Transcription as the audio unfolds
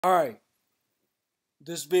All right,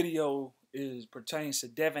 this video pertains to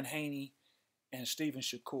Devin Haney and Steven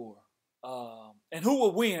Shakur, and who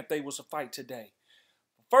would win if they was a fight today.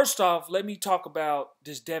 First off, let me talk about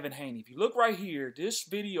this Devin Haney. If you look right here, this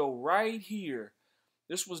video right here,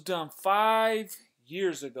 this was done 5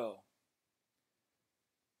 years ago.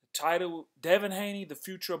 The title: Devin Haney, the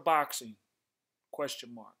future of boxing?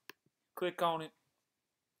 Question mark. Click on it.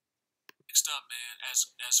 Next up, man,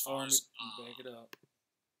 as far as back it up.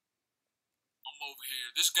 I'm over here.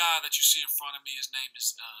 This guy that you see in front of me, his name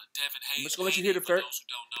is Devin Haney. I'm just gonna let you hear the first. For those who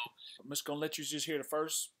don't know, I'm just gonna let you just hear the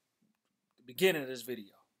beginning of this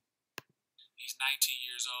video. He's 19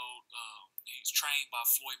 years old. He's trained by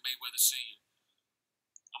Floyd Mayweather Sr.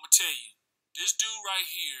 I'm gonna tell you, this dude right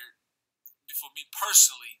here, for me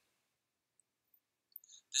personally,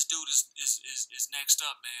 this dude is next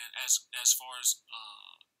up, man. As far as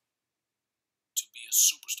to be a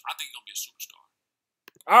superstar, I think he's gonna be a superstar.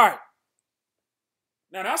 All right.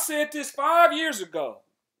 Now, I said this 5 years ago.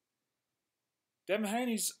 Devin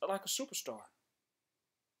Haney's like a superstar.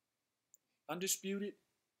 Undisputed.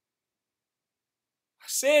 I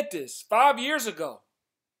said this 5 years ago.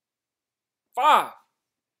 5.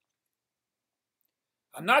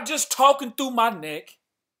 I'm not just talking through my neck.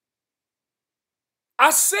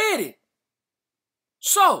 I said it.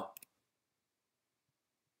 So,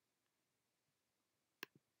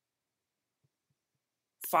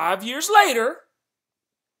 five years later,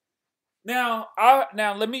 now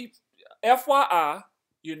let me, FYI,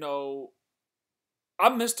 I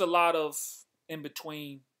missed a lot of in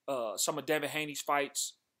between some of Devin Haney's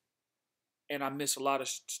fights, and I missed a lot of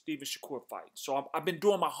Steven Shakur fights. So I've been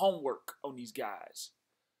doing my homework on these guys.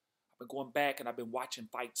 I've been going back and I've been watching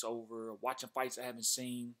fights watching fights I haven't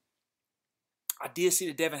seen. I did see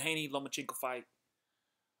the Devin Haney-Lomachenko fight.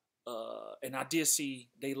 And I did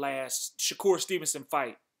see they last Shakur Stevenson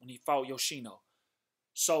fight when he fought Yoshino.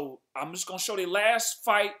 So I'm just going to show their last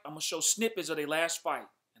fight. I'm going to show snippets of their last fight.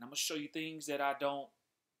 And I'm going to show you things that I don't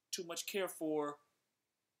too much care for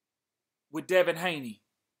with Devin Haney.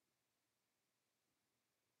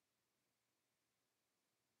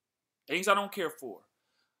 Things I don't care for.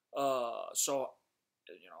 I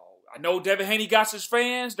know Devin Haney got his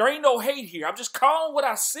fans. There ain't no hate here. I'm just calling what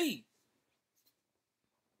I see.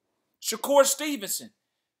 Shakur Stevenson.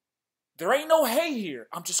 There ain't no hate here.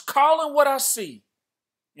 I'm just calling what I see.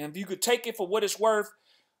 And if you could take it for what it's worth,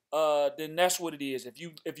 then that's what it is. If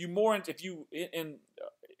you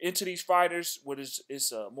into these fighters, what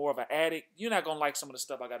is more of an addict, you're not gonna like some of the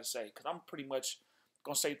stuff I gotta say, because I'm pretty much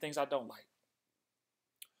gonna say things I don't like.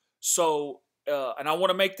 So, and I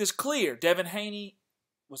want to make this clear: Devin Haney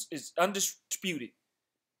is undisputed.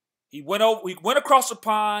 He went across the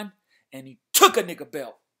pond and he took a nigga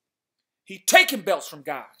belt. He taking belts from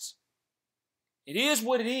guys. It is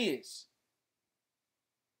what it is.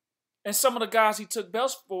 And some of the guys he took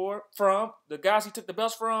belts from,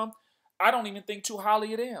 I don't even think too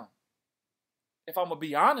highly of them, if I'm going to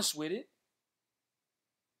be honest with it.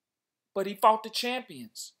 But he fought the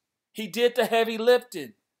champions. He did the heavy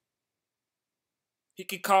lifting. He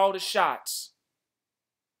can call the shots.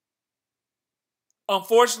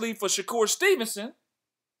 Unfortunately for Shakur Stevenson,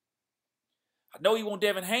 I know he want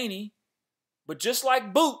Devin Haney, but just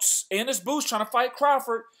like Boots, and this Boots trying to fight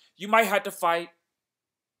Crawford, you might have to fight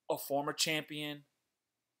a former champion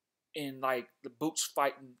in like the Boots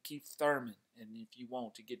fighting Keith Thurman. And if you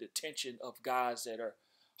want to get the attention of guys that are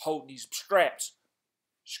holding these straps,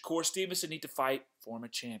 Shakur Stevenson need to fight former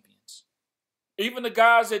champions. Even the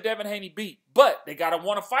guys that Devin Haney beat. But they got to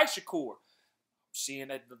want to fight Shakur. I'm seeing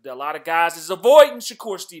that a lot of guys is avoiding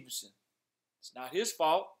Shakur Stevenson. It's not his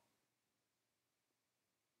fault.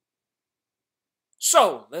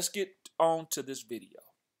 So, let's get on to this video.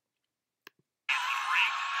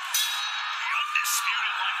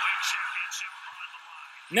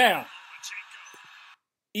 Now,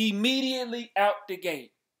 immediately out the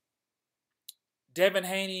gate, Devin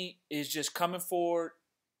Haney is just coming forward.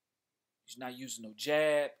 He's not using no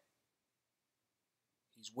jab.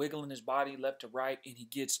 He's wiggling his body left to right, and he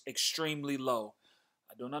gets extremely low.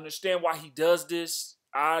 I don't understand why he does this.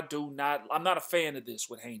 I'm not a fan of this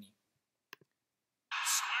with Haney.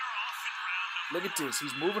 Look at this.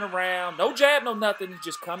 He's moving around. No jab, no nothing. He's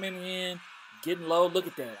just coming in, getting low. Look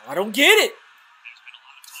at that. I don't get it.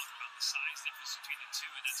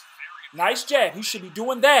 Nice jab. He should be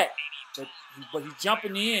doing that. But he's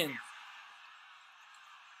jumping in.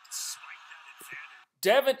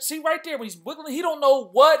 Devin, see right there when he's wiggling, he don't know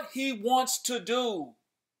what he wants to do.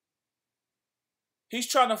 He's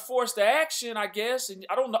trying to force the action, I guess. And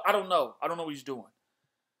I don't know what he's doing.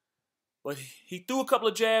 But he threw a couple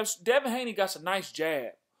of jabs. Devin Haney got a nice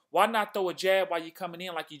jab. Why not throw a jab while you're coming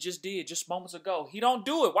in like you just did just moments ago? He don't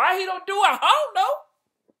do it. Why he don't do it? I don't know.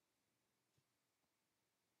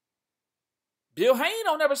 Bill Haney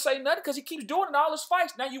don't ever say nothing because he keeps doing it in all his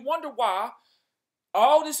fights. Now you wonder why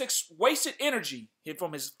all this wasted energy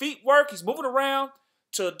from his feet work, he's moving around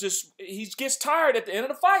to just, he gets tired at the end of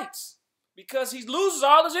the fights because he loses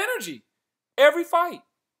all his energy every fight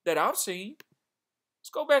that I've seen. Let's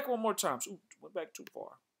go back one more time. Ooh, went back too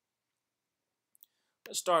far.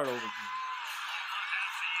 Let's start over again.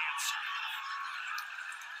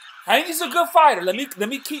 Haney's a good fighter. Let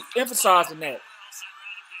me keep emphasizing that.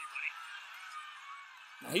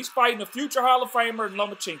 Now, he's fighting a future Hall of Famer in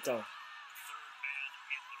Lomachenko.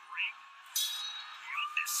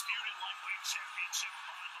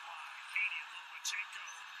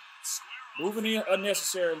 Moving in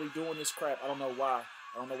unnecessarily, doing this crap. I don't know why.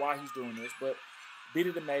 I don't know why he's doing this, but beat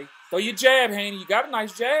it to May. Throw your jab, Haney. You got a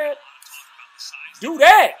nice jab. Do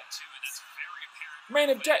that.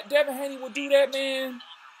 Man, if Devin Haney would do that, man.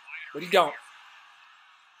 But he don't.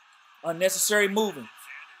 Unnecessary moving.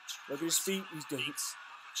 Look at his feet. He's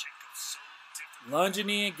lunging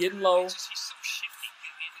in, getting low.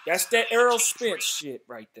 That's that Errol Spence shit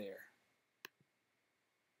right there.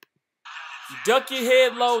 You duck your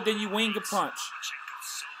head low, then you wing a punch.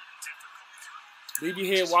 Leave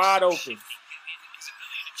your head wide open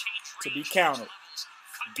to be countered.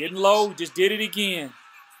 Getting low, just did it again.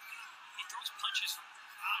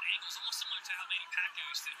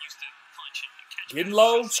 Getting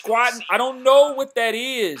low, squatting. I don't know what that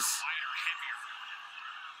is.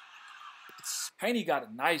 Haney got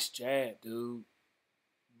a nice jab, dude.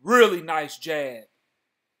 Really nice jab.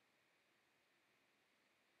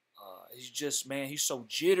 He's just, man, he's so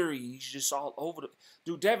jittery. He's just all over the.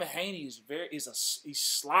 Dude, Devin Haney he's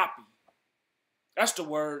sloppy. That's the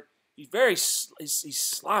word. He's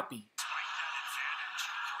sloppy.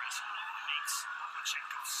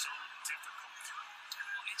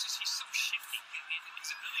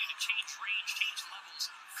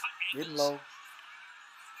 Getting low.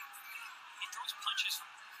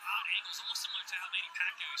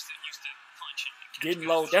 Getting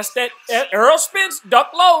low. That's that Errol Spence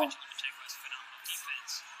duck low. It's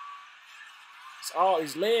all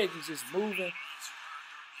his legs. He's just moving.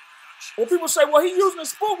 Well, people say, well, he's using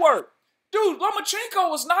his footwork. Dude,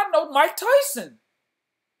 Lomachenko is not no Mike Tyson.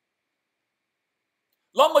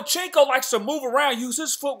 Lomachenko likes to move around, use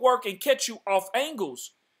his footwork, and catch you off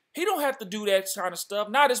angles. He don't have to do that kind of stuff.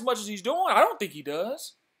 Not as much as he's doing. I don't think he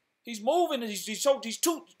does. He's moving, and he's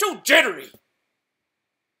too jittery.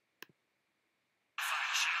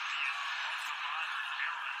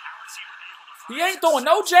 He ain't throwing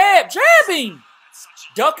no jab. Jabbing.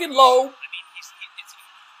 Ducking low.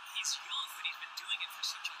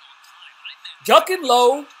 Ducking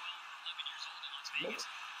low.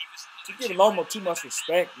 You're giving Lomo too much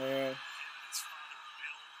respect, man.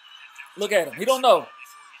 Look at him. He don't know.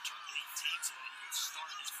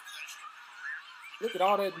 Look at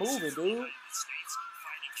all that moving, dude.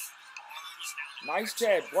 Nice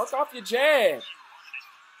jab. Work off your jab.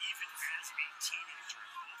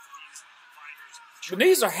 But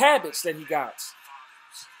these are habits that he got.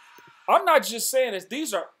 I'm not just saying this.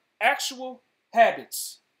 These are actual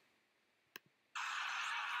habits.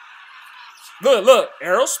 Look.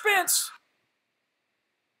 Errol Spence.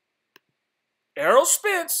 Errol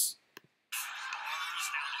Spence.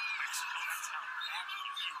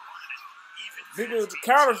 Nigga, the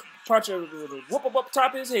counter puncher, whoop him up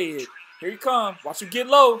top of his head. Here he comes. Watch him get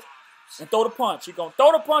low and throw the punch. He's going to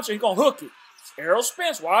throw the punch and he's going to hook it. Errol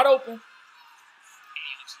Spence wide open.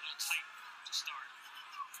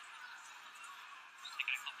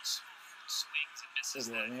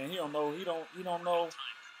 Yeah, man, he don't know. He don't know.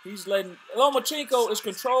 He's letting Lomachenko is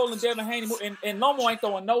controlling Devin Haney, and Lomo ain't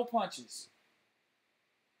throwing no punches.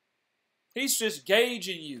 He's just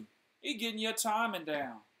gauging you. He getting your timing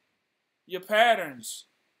down, your patterns.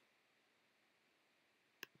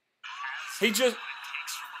 He just.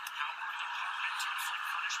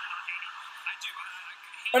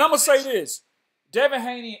 And I'm gonna say this: Devin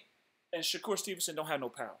Haney and Shakur Stevenson don't have no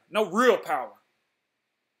power, no real power.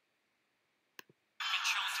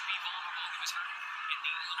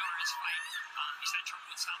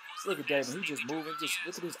 Look at Devin. He's just moving. Just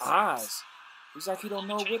look at his eyes. He's like he don't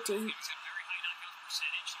know what to.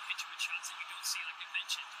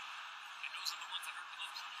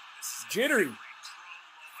 Jittery.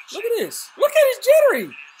 Look at this. Look at his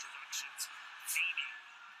jittery.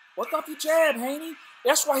 Work off your jab, Haney.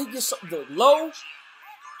 That's why he gets the low.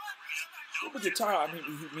 People get tired. I mean,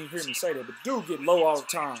 you hear me say that, but dude get low all the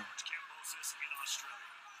time.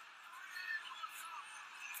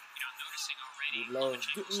 Get low,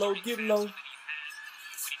 get low, get low.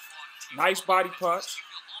 Nice body punch.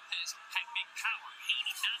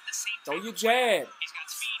 Throw your jab.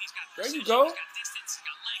 There you go.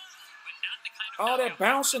 All that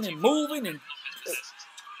bouncing and moving and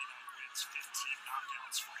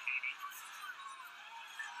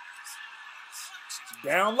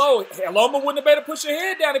down low. Loma wouldn't have better put your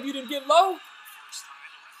head down if you didn't get low.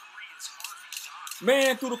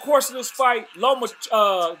 Man, through the course of this fight, Loma,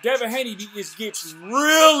 Devin Haney gets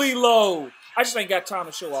really low. I just ain't got time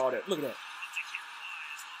to show all that. Look at that.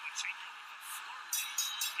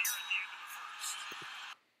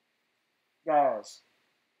 Guys,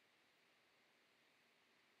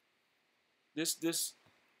 this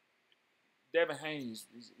Devin Haney,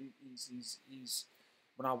 he's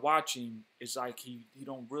when I watch him, it's like he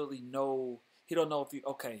don't really know. He don't know if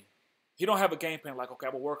he don't have a game plan. Like, okay,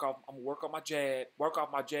 I'm gonna work on my jab,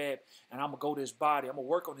 and I'm gonna go to his body. I'm gonna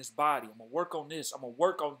work on his body. I'm gonna work on this. I'm gonna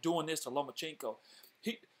work on doing this to Lomachenko.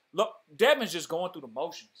 Devin's just going through the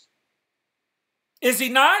motions. Is he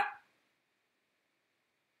not?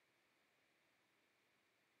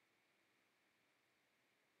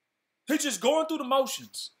 He's just going through the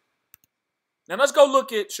motions. Now let's go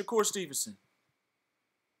look at Shakur Stevenson.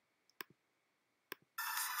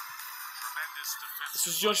 This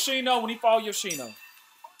is Yoshino when he fought Yoshino.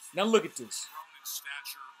 Now look at this.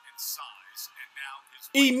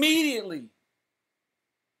 Immediately,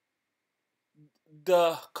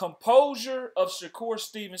 the composure of Shakur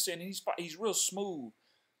Stevenson, he's real smooth.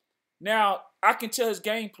 Now, I can tell his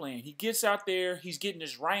game plan. He gets out there, he's getting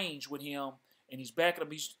his range with him, and he's backing up.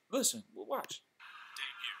 Listen, watch.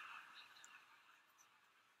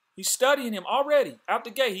 He's studying him already out the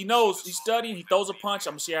gate. He knows he's studying. He throws a punch.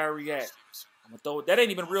 I'm going to see how he reacts. I'm going to throw it. That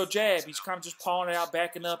ain't even a real jab. He's kind of just pawing it out,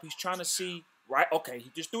 backing up. He's trying to see, right? Okay, he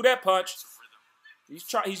just threw that punch.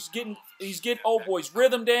 He's getting old boy's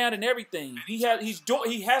rhythm down and everything. He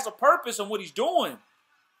has a purpose on what he's doing.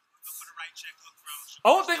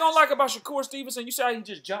 Only thing I don't like about Shakur Stevenson, you see how he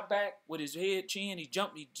just jumped back with his head, chin.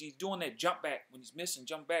 He's doing that jump back when he's missing,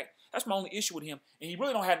 jump back. That's my only issue with him. And he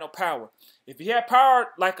really don't have no power. If he had power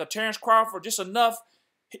like a Terrence Crawford, just enough,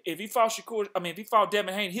 if he fought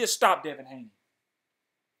Devin Haney, he'll stop Devin Haney.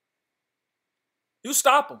 He'll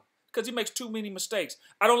stop him because he makes too many mistakes.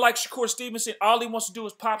 I don't like Shakur Stevenson. All he wants to do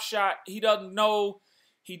is pop shot. He doesn't know.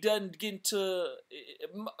 He doesn't get into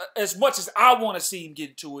as much as I want to see him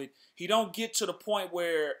get into it. He don't get to the point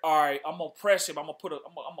where, all right, I'm gonna press him. I'm gonna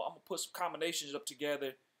put some combinations up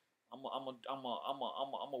together. I'm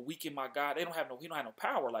gonna weaken my guy. He don't have no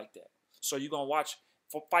power like that. So you're gonna watch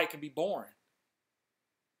fight can be boring.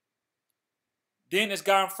 Then this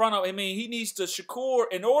guy in front of him, he needs to Shakur.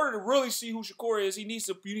 In order to really see who Shakur is, you need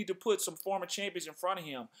to put some former champions in front of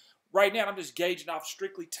him. Right now, I'm just gauging off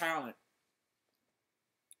strictly talent.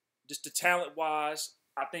 Just the talent-wise,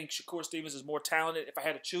 I think Shakur Stevenson is more talented. If I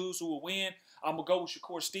had to choose who would win, I'm going to go with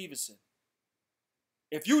Shakur Stevenson.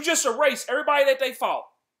 If you just erase everybody that they fought,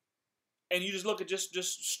 and you just look at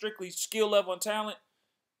just strictly skill level and talent,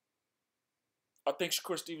 I think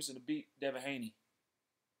Shakur Stevenson to beat Devin Haney.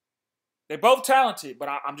 They're both talented, but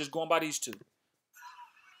I'm just going by these two.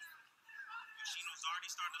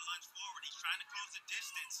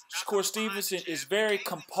 Shakur Stevenson is very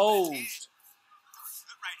composed.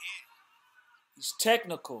 He's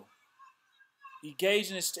technical. He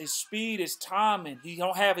gauging his speed, his timing. He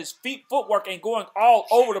don't have his footwork ain't going all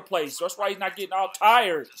over the place. So that's why he's not getting all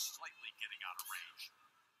tired.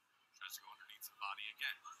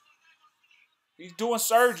 He's doing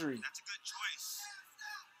surgery.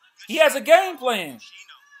 He has a game plan.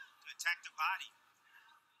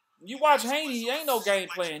 You watch Haney, he ain't no game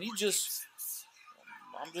plan. He just,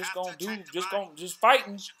 I'm just gonna just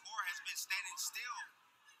fighting.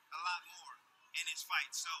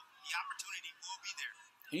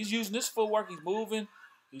 He's using this footwork. He's moving.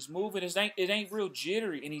 It ain't real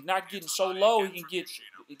jittery, and he's not getting so low. He can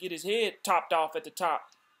get his head topped off at the top.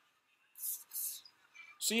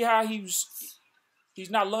 See how he's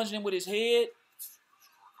not lunging in with his head.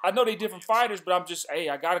 I know they're different fighters, but I'm just, hey,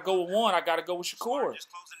 I gotta go with one. I gotta go with Shakur.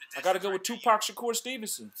 I gotta go with Tupac Shakur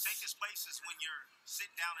Stevenson.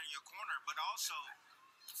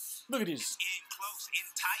 Look at this.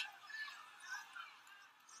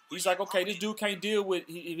 He's like, okay, this dude can't deal with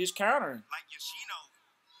his countering.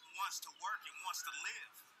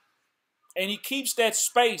 And he keeps that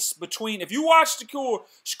space between. If you watch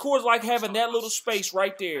Shakur's like having that little space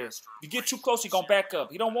right there. If you get too close, he's going to back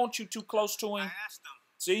up. He don't want you too close to him.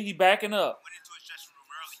 See, he backing up.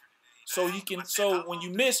 So when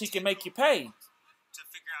you miss, he can make you pay.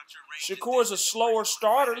 Shakur's a slower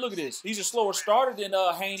starter. Look at this. He's a slower starter than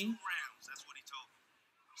Haney.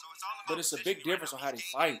 But it's a big difference on how they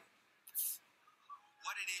fight.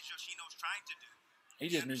 What it is Yoshino's trying to do. He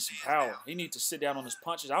just needs some power. He needs to sit down on his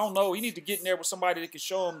punches. I don't know. He needs to get in there with somebody that can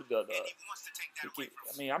show him the. And he wants to take that away from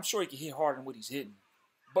him. I mean, I'm sure he can hit harder than what he's hitting.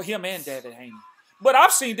 But him and Devin Haney. But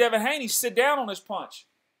I've seen Devin Haney sit down on his punch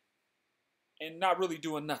and not really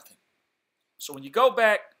doing nothing. So when you go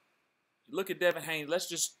back, you look at Devin Haney. Let's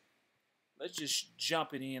just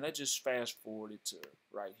jump it in. Let's just fast forward it to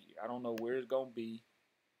right here. I don't know where it's gonna be.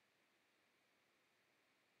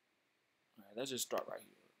 All right, let's just start right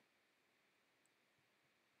here.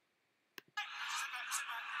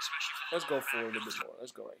 Let's go forward a little bit more.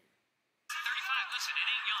 Let's go right here. 35, listen, it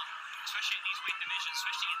ain't young, especially in these weight divisions,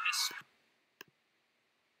 especially in this.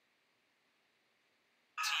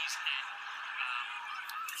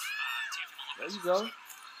 There you go.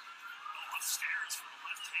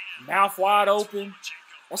 Mouth wide open.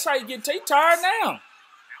 That's how you get tired now.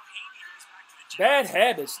 Bad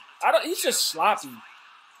habits. He's just sloppy.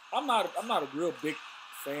 I'm not a real big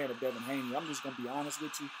fan of Devin Haney. I'm just gonna be honest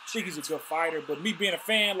with you. I think he's a good fighter, but me being a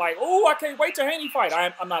fan, like, oh, I can't wait till Haney fight.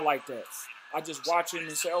 I'm not like that. I just watch him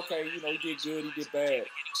and say, okay, you know, he did good, he did bad,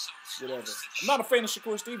 whatever. I'm not a fan of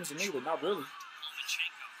Shakur Stevenson either, not really.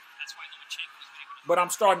 But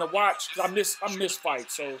I'm starting to watch because I miss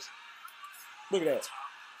fights. So look at that.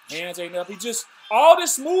 Hands ain't up. He just all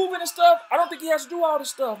this moving and stuff. I don't think he has to do all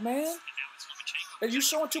this stuff, man. And you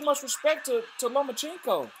showing too much respect to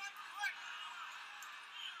Lomachenko.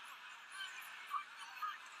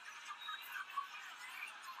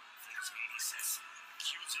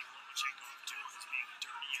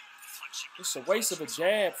 It's a waste of a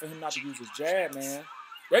jab for him not to use his jab, man.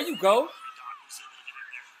 There you go.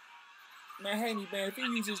 Man, Haney, man, if he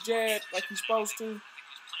uses his jab like he's supposed to,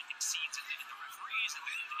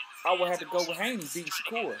 I would have to go with Haney beating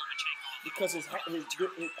Shakur because his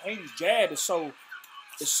Haney's jab is so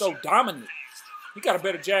dominant. He got a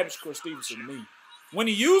better jab than Shakur Stevenson to me when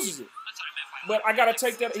he uses it. But I gotta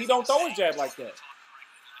take that he don't throw his jab like that.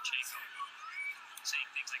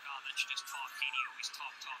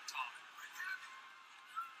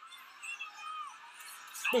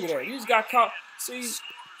 Look at that. He just got caught. See,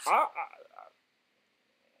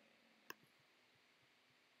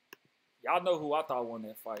 y'all know who I thought won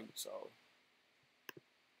that fight, so.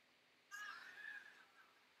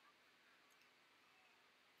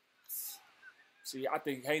 See, I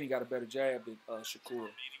think Haney got a better jab than Shakur.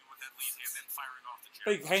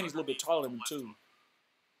 I think Haney's a little bit taller than him, too.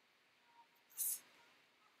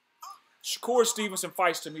 Shakur Stevenson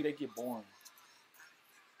fights, to me, they get boring.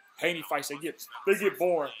 Haney fights, they get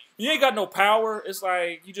boring. You ain't got no power. It's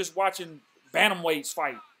like you just watching bantamweights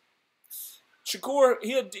fight. Shakur,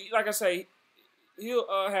 like I say, he'll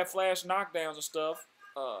have flash knockdowns and stuff,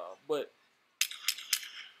 but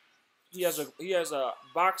he has a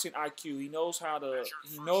boxing IQ. He knows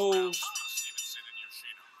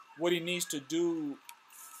what he needs to do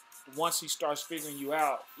once he starts figuring you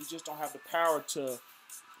out. You just don't have the power to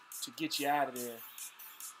get you out of there.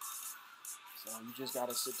 So you just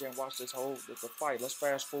gotta sit there and watch the fight. Let's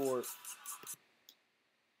fast forward.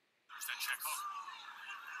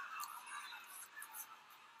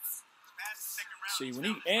 See,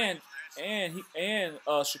 when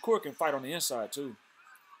Shakur can fight on the inside too.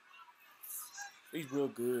 He's real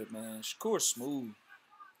good, man. Shakur's smooth.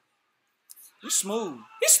 He's smooth.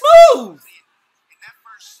 He's smooth. In that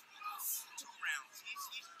first 2 rounds, he's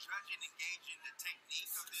judging, engaging the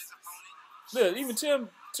technique of his opponent. Look, even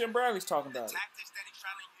Tim Bradley's talking about it. Tactics that he's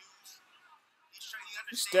trying to use.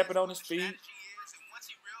 He's stepping on his feet.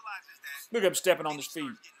 Look at him stepping on his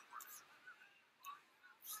feet.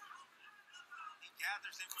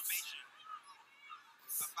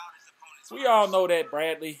 We all know that,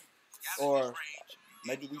 Bradley. Or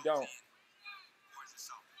maybe we don't.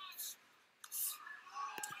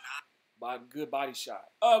 By a good body shot.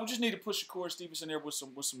 We just need to push Shakur Stevenson there with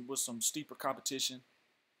some steeper competition.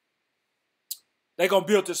 They're gonna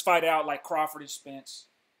build this fight out like Crawford and Spence.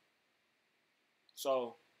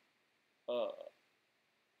 So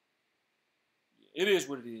it is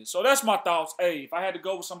what it is. So that's my thoughts. Hey, if I had to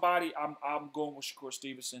go with somebody, I'm going with Shakur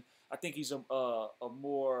Stevenson. I think he's a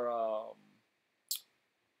more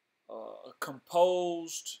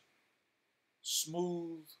composed,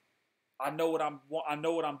 smooth. I know what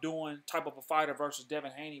I'm doing type of a fighter versus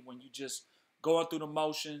Devin Haney when you just going through the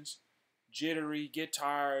motions, jittery, get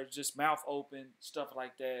tired, just mouth open, stuff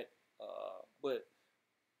like that. But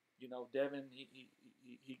you know, Devin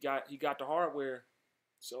he got the hardware.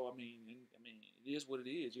 So I mean, it is what it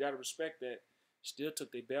is. You got to respect that. Still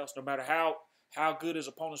took their belts, no matter how good his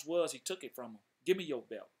opponents was. He took it from them. Give me your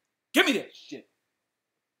belt. Give me that shit.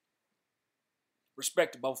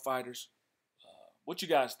 respect to both fighters. What you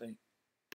guys think?